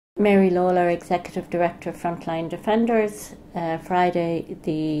Mary Lawlor, Executive Director, Frontline Defenders, Friday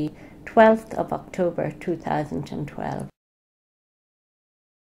the 12th of October 2012.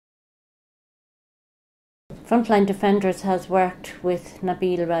 Frontline Defenders has worked with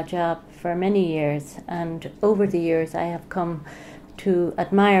Nabeel Rajab for many years, and over the years I have come to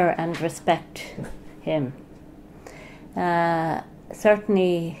admire and respect him.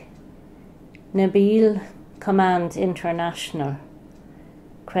 Certainly Nabeel commands international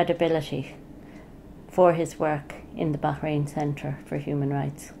credibility for his work in the Bahrain Centre for Human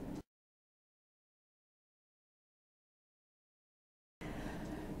Rights.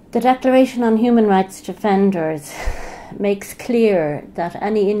 The Declaration on Human Rights Defenders makes clear that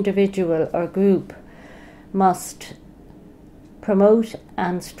any individual or group must promote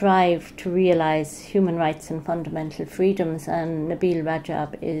and strive to realise human rights and fundamental freedoms, and Nabeel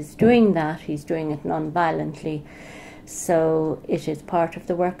Rajab is doing that. He's doing it non-violently, so it is part of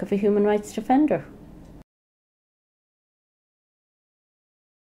the work of a human rights defender.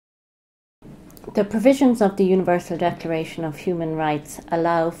 The provisions of the Universal Declaration of Human Rights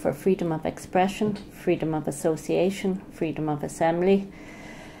allow for freedom of expression, freedom of association, freedom of assembly,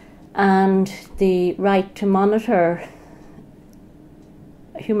 and the right to monitor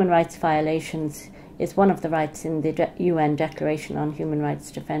human rights violations is one of the rights in the UN Declaration on Human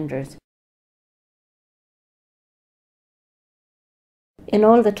Rights Defenders. In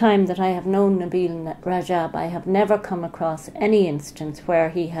all the time that I have known Nabeel Rajab, I have never come across any instance where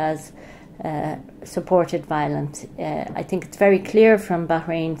he has supported violence. I think it's very clear from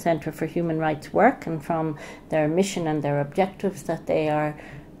Bahrain Centre for Human Rights work and from their mission and their objectives that they are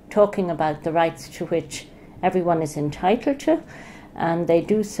talking about the rights to which everyone is entitled to, and they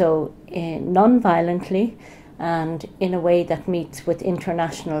do so non-violently and in a way that meets with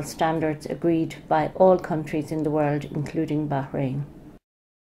international standards agreed by all countries in the world, including Bahrain.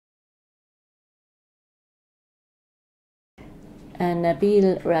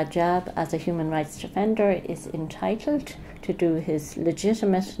 Nabeel Rajab, as a human rights defender, is entitled to do his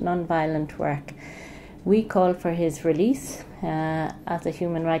legitimate non-violent work. We call for his release as a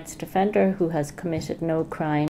human rights defender who has committed no crime.